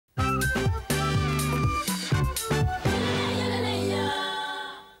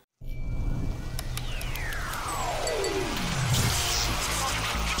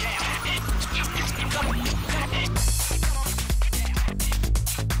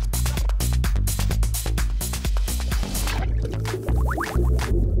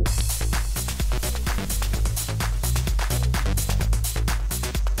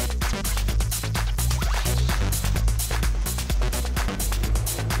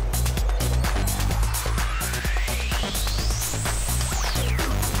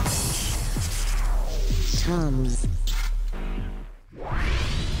TOMz.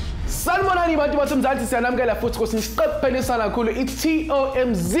 Sanibonani bantu basemzansi siyanamukela futhi kusiniqaphelisana kakhulu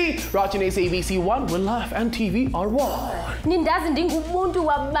TOMz right on SABC 1 where life and TV are one. Nindazi ndingumuntu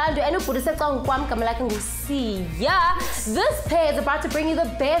wabantu enubhudise xa ngikwami igama lakhe nguSiya. This pair is about to bring you the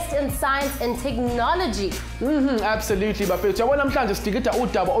best in science and technology. Absolutely bafethu. Yabona namhlanje sidikida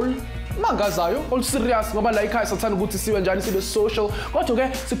udaba mangazayo serious ngoba la ekhaya sathanda ukuthi siwe njani sibe social kodwa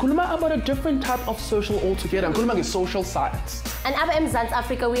ke sikhuluma about a different type of social altogether ngikhuluma nge-social science. And apha eMzantsi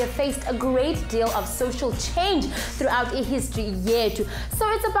Africa we have faced a great deal of social change throughout history yethu. So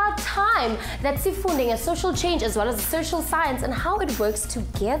it's about time that sifunde social change as well as social science and how it works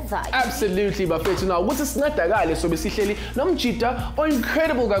together. Absolutely bafethu. Now ukuthi sincedakale sobe sihleli nomjida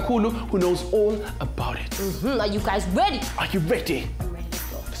incredible kakhulu who knows all about it. Are you guys ready? Are you ready?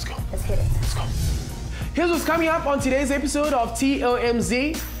 Let's hit it. Let's go. Here's what's coming up on today's episode of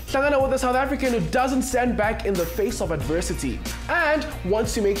TOMz. Hlangana with a South African who doesn't stand back in the face of adversity and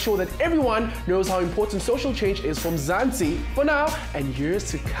wants to make sure that everyone knows how important social change is for Mzansi for now and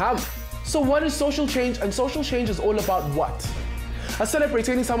years to come. So what is social change, and social change is all about what?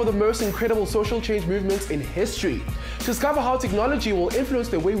 Celebrating some of the most incredible social change movements in history. Discover how technology will influence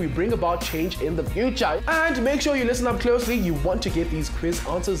the way we bring about change in the future. And make sure you listen up closely, you want to get these quiz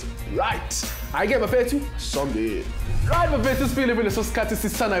answers right. I get Mafetu, Sunday. Right, Mafetu,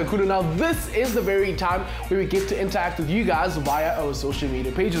 now this is the very time where we get to interact with you guys via our social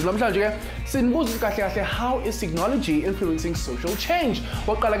media pages. How is technology influencing social change?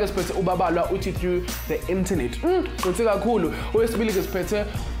 What through the internet?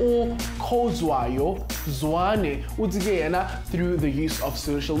 Through the use of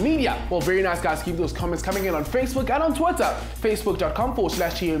social media. Well, very nice guys, keep those comments coming in on Facebook and on Twitter.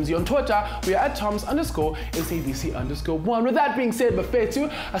 Facebook.com/TOMz. On Twitter, we are at TOMz_SABC_1. With that being said, Bafethu,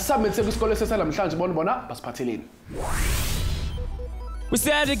 I submit to we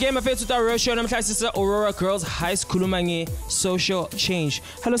started the game of it with our show. I'm trying to Aurora Girls High School Mangi Social Change.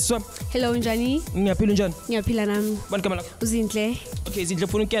 Hello, sir. Hello, Njani. Ngiyapila njani? Ngiyapila nami. Bani kama lakho? Uzinhle. Okay, zinhle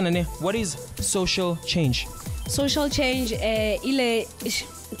funa ukuyana ne. What is social change? Social change ile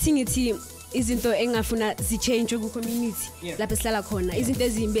thingithi izinto engafuna zichange ku community lapha sihlala khona izinto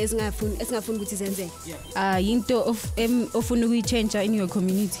ezimbi esingafuni ukuthi zenzeke into ofuna ukuyichange in your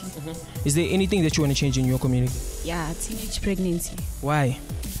community. Is there anything that you want to change in your community? Yeah, teenage pregnancy. Why?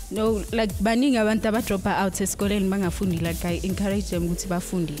 No, like baningi abantu aba drop out esikoleni bangafundi, like I encourage them ukuthi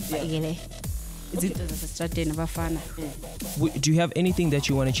bafunde bayekele izinto zasestradeni abafana. Do you have anything that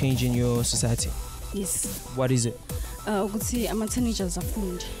you want to change in your society? Yes. What is it? Ukuthi ama teenagers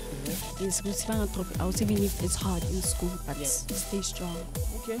afunde. Yes, ukuthi banga drop out even if it's hard in school, but stay strong.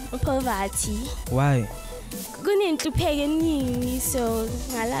 Okay. Poverty. Why? Kunenhlupheko eningi, so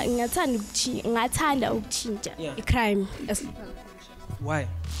ngathanda ukuchinja crime. Why?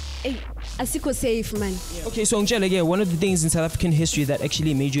 Asikho safe man. Okay, so ngitshela ke one of the things in South African history that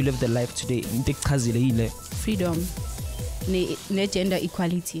actually made you live the life today, freedom. Ne gender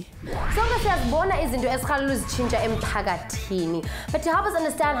equality. Sonke siyazibona izinto ezikhalula uzichinja emphakathini. But to help us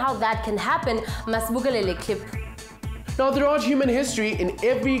understand how that can happen, masibukele le clip. Now, throughout human history, in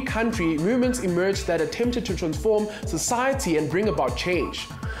every country, movements emerged that attempted to transform society and bring about change.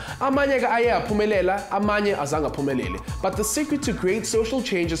 Amanye aye aphumelela, amanye azange aphumelele. But the secret to great social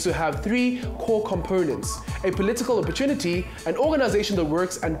change is to have three core components: a political opportunity, an organization that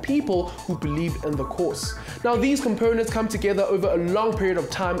works, and people who believe in the cause. Now, these components come together over a long period of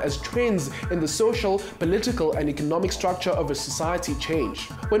time as trends in the social, political, and economic structure of a society change.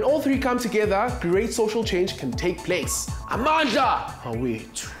 When all three come together, great social change can take place. Amandla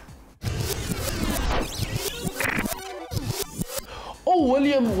awethu.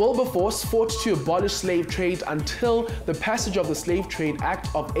 William Wilberforce fought to abolish slave trade until the passage of the Slave Trade Act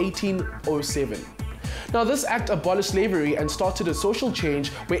of 1807. Now, this act abolished slavery and started a social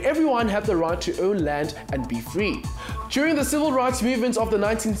change where everyone had the right to own land and be free. During the civil rights movements of the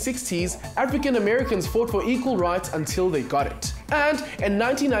 1960s, African Americans fought for equal rights until they got it. And in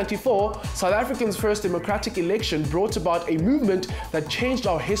 1994, South Africa's first democratic election brought about a movement that changed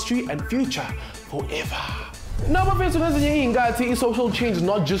our history and future forever. Now, social change is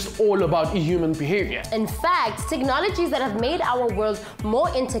not just all about human behavior. In fact, technologies that have made our world more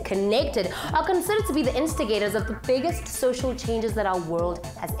interconnected are considered to be the instigators of the biggest social changes that our world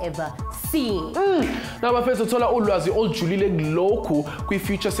has ever seen. Now, bafethu thola ulwazi olujulile kulokhu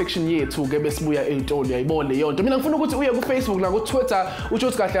kwi-future section yethu ke besibuya eTolo yayibona yonto. Mina ngifuna ukuthi uye ku Facebook na ku Twitter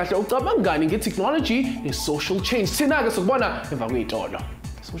uthi kahle kahle ucabanga ngani nge-technology ne-social change. Thina ke sikubona emva kweTolo.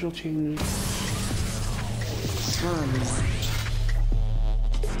 Social change. TOMz.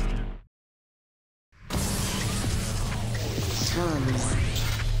 TOMz.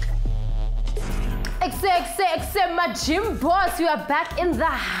 Except my gym boss, we are back in the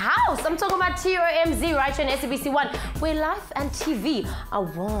house. I'm talking about TOMz right here on SABC 1, where life and TV are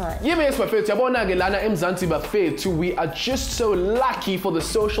one. Yes, Bafethu, we are just so lucky for the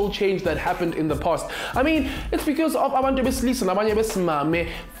social change that happened in the past. I mean, it's because of abantu besilisa nabanye besimame,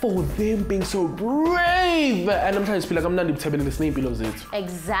 for them being so brave. And I'm trying to feel like I'm not even the snake below it.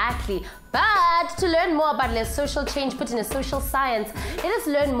 Exactly. But to learn more about the social change put in a social science, let us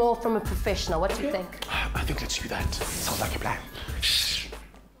learn more from a professional. What do you think? I think let's do that. Sounds like a plan. Shh.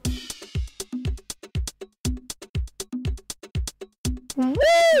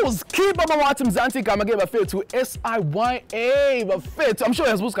 Woo! Keep up my Mzansi gama ke bafethu SIYA bafethu. I'm sure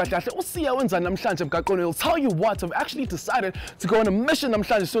yazbuza kahle kahle usiya wenzani namhlanje mgaqweni. He'll tell you what. I've actually decided to go on a mission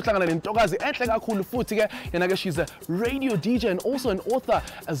namhlanje sohlangana nentokazi enhle kakhulu futhi ke yena ke she's a radio DJ and also an author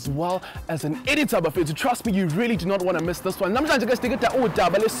as well as an editor bafethu. Trust me, you really do not want to miss this one. Namhlanje ke sidiketa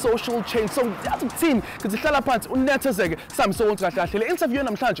udaba le social change. So yazi team ke sihlala phansi unethezeke sami so kahle kahle. Le interview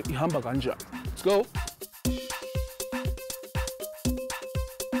namhlanje ihamba kanjani. Let's go.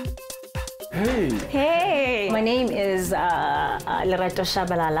 Hey, my name is Lerato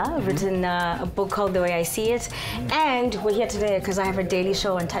Shabalala. I've written a book called The Way I See It, and we're here today because I have a daily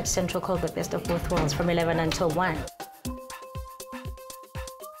show on Touch Central called The Best of Both Worlds from 11 until 1.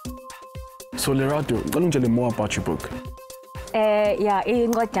 So Lerato, can you tell me more about your book? Yeah,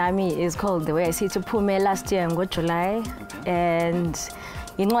 Ingotami is called The Way I See It. Pume last year in July, and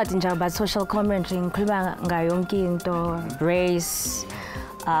incwadi nje about social commentary, ngikhuluma ngayo yonke into, race,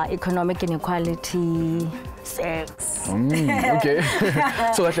 economic inequality, sex. Okay.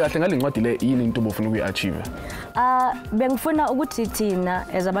 So kahle kahle ngale ncwadi le yini into obufuna ukuyi-achieve? Bengifuna ukuthi thina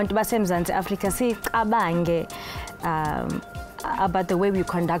as abantu baseMzansi Africa sicabange about the way we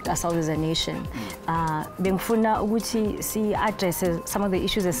conduct ourselves as a nation. Bengifuna ukuthi si address some of the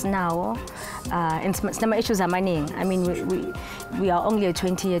issues esinawo, and some issues amaningi. I mean, we are only a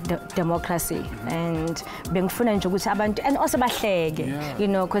 20-year democracy, and bengifuna nje ukuthi abantu and also bahleke, you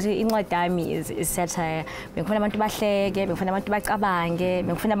know, because incwadi yami is satire. Bengifuna abantu bahleke, bengifuna abantu bacabange,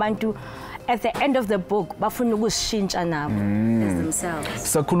 bengifuna abantu at the end of the book bafuna ukushintsha nabo as themselves.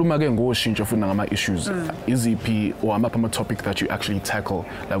 Sakhuluma ke ngoshintsho funa ngama issues. Iziphi or ama topic that you actually tackle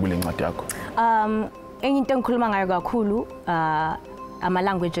la kule ncwadi yakho? Enye into engikhuluma ngayo kakhulu ama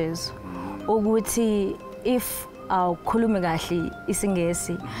languages, ukuthi if awukhulumi kahle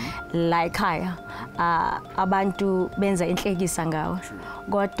isingesi la ekhaya abantu benza inhlekisa ngawo,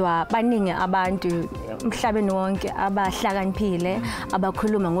 kodwa baningi abantu emhlabeni wonke abahlakaniphile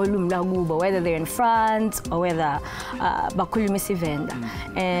abakhuluma ngolimi lwakubo, whether they're in France or whether bakhuluma isivenda.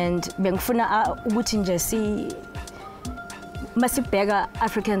 And bengifuna ukuthi nje masibheka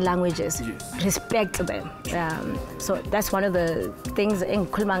African languages, respect them. So that's one of the things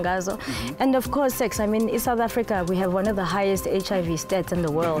engikhuluma ngazo. And of course sex. I mean, in South Africa we have one of the highest HIV stats in the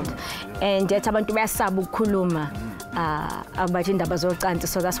world, and yet abantu bayasaba ukukhuluma about indaba zocansi.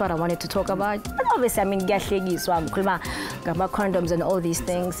 So that's what I wanted to talk about. But obviously, I mean, kuyahlekiswa ngikhuluma ngama condoms and all these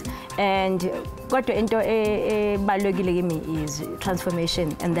things. And kodwa into ebalulekile kimi is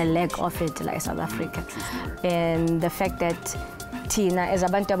transformation and the lack of it like South Africa, and the fact that thina as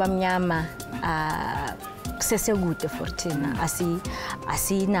abantu abamnyama kusesekude for thina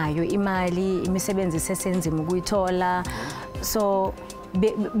asinayo imali, imisebenzi sesenzima ukuyithola. So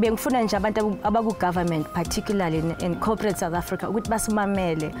bengifuna nje abantu abaku government, particularly in corporate South Africa, ukuthi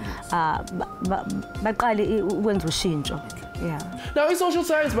basimamele baqale ukwenza ushintsho. Yeah. Now, in social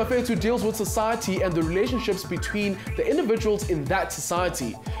science, Bafethu deals with society and the relationships between the individuals in that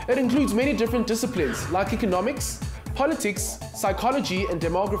society. It includes many different disciplines like economics, politics, psychology, and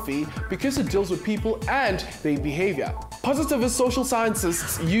demography because it deals with people and their behavior. Positivist social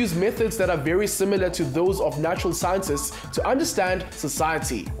scientists use methods that are very similar to those of natural scientists to understand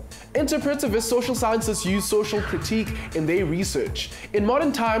society. Interpretivist social scientists use social critique in their research. In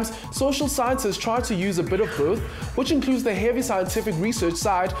modern times, social scientists try to use a bit of both, which includes the heavy scientific research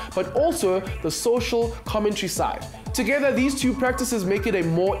side, but also the social commentary side. Together, these two practices make it a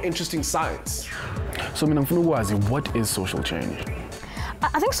more interesting science. So, what is social change?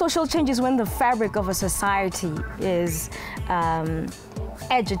 I think social change is when the fabric of a society is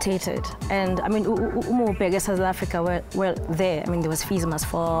agitated. And I mean, South Africa, well, there. I mean, there was Fees Must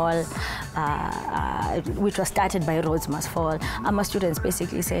Fall, which was started by Roads Must Fall. My students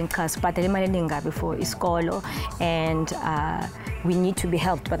basically saying, before iskolo, and we need to be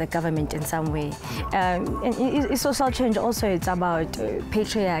helped by the government in some way. And social change also, it's about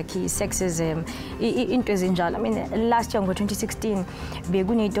patriarchy, sexism, into zinjalo. I mean, last year, 2016,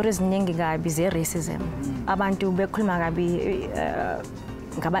 begunitori ziningi gabi ze racism. Abantu bekhuluma gabi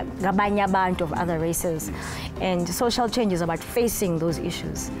ngabanye abantu of other races, and social change is about facing those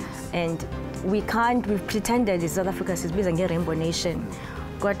issues. And we've pretended in South Africa is a rainbow nation.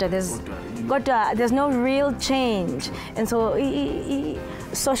 There's no real change, and so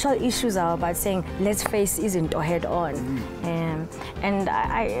social issues are about saying let's face isn't or head on. And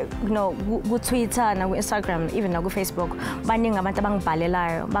I go Twitter and Instagram, even go Facebook, baningi abantu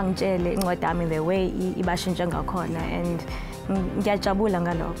abangibhalelayo bangitshele incwadi yami the way ibashintsha ngakhona, and ngiyajabula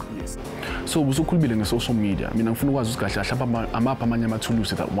ngalokho. So usukhulumile nge-social media. I mean, ngifuna ukwazi kahle kahle amaphi amanye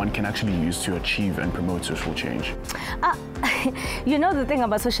amathulusi that one can actually use to achieve and promote social change. You know, the thing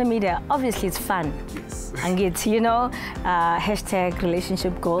about social media, obviously it's fun. Yes. And it's, hashtag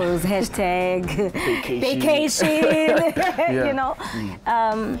relationship goals, hashtag vacation, you know.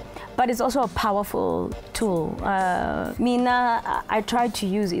 But it's also a powerful tool. Mina, I try to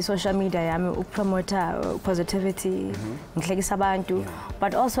use social media to promote positivity,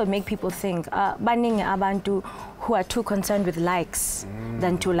 but also make people think. Baningi abantu who are too concerned with likes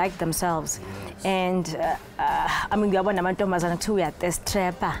than to like themselves. And I mean, we are trapper,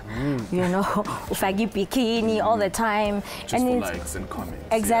 ufagi bikini all the time. Just and for likes and comments.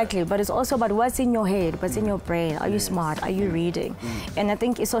 Exactly, but it's also about what's in your head, what's in your brain. Are you smart? Are you reading? And I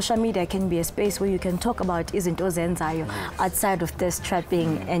think social media can be a space where you can talk about outside of this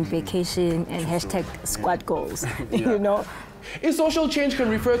trapping and vacation and hashtag squad goals, you know? Social change can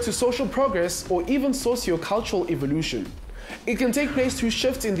refer to social progress or even socio-cultural evolution. It can take place through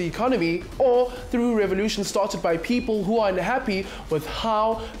shifts in the economy or through revolutions started by people who are unhappy with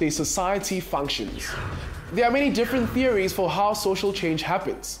how their society functions. There are many different theories for how social change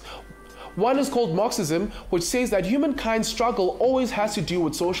happens. One is called Marxism, which says that humankind's struggle always has to do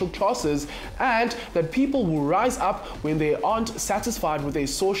with social classes and that people will rise up when they aren't satisfied with a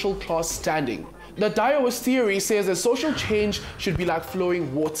social class standing. The Daoist theory says that social change should be like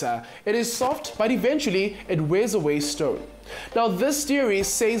flowing water. It is soft, but eventually it wears away stone. Now, this theory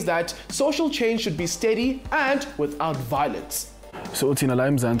says that social change should be steady and without violence. So, Tina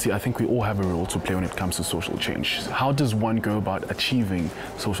Laimzanti, I think we all have a role to play when it comes to social change. How does one go about achieving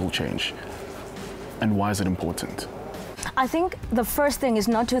social change? And why is it important? I think the first thing is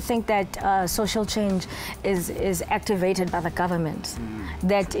not to think that social change is activated by the government,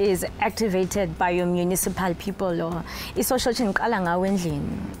 that is activated by your municipal people, or social change.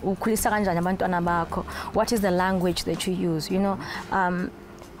 What is the language that you use? You know,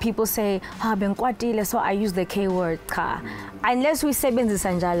 people say, so I use the K word. Unless we say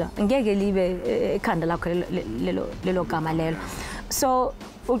so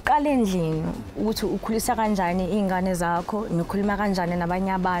uqale endlini uthi ukhulisa kanjani izingane zakho, nikhuluma kanjani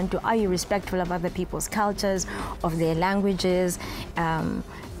nabanye abantu, are you respectful of other people's cultures, of their languages,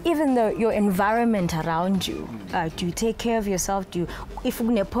 even your environment around you. Do you take care of yourself? If you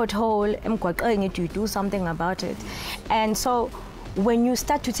have a pothole, do you do something about it? And so when you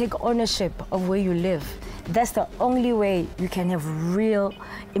start to take ownership of where you live, that's the only way you can have real,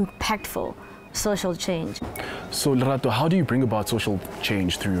 impactful social change. So, Lerato, how do you bring about social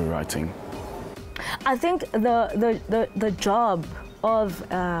change through your writing? I think the job of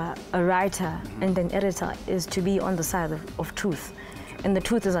a writer and an editor is to be on the side of truth. And the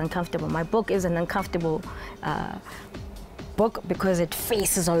truth is uncomfortable. My book is an uncomfortable book because it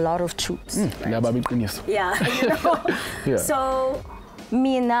faces a lot of truths. Right? Yeah, you know? Yeah. So,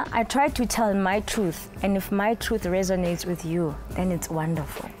 Mina, I try to tell my truth, and if my truth resonates with you, then it's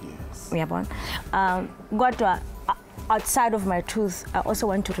wonderful. Outside of my truth, I also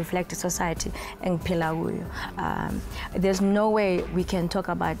want to reflect the society and Pilawu. There's no way we can talk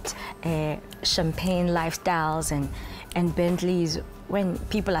about champagne lifestyles and Bentleys when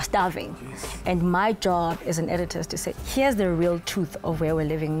people are starving. And my job as an editor is to say, here's the real truth of where we're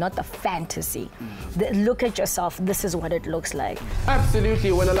living, not the fantasy. Look at yourself, this is what it looks like.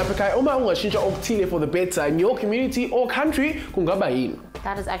 Absolutely. When for the better in your community or country,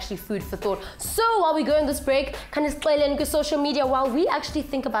 that is actually food for thought. So while we go on this break, can you explain into social media while we actually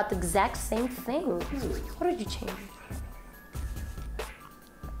think about the exact same thing? What did you change?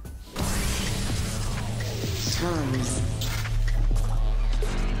 TOMz.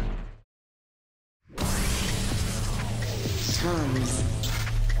 TOMz.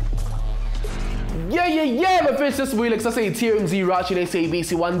 Yeah, my fish this week, let's say TOMz watching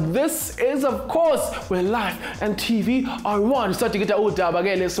SABC One. This is, of course, where life and TV are one. Start to get that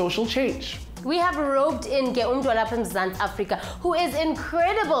again, social change. We have roped in Geumdwala from South Africa, who is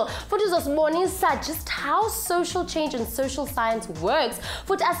incredible. For just how social change and social science works.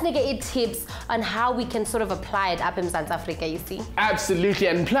 For us tips on how we can sort of apply it up in South Africa, you see. Absolutely,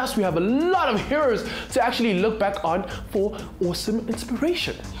 and plus we have a lot of heroes to actually look back on for awesome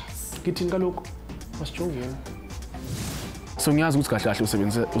inspiration. Yes. So ngiyazi ukuthi kahle kahle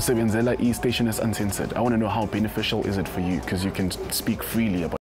usebenzela i-station as uncensored. I want to know how beneficial is it for you, because you can speak freely about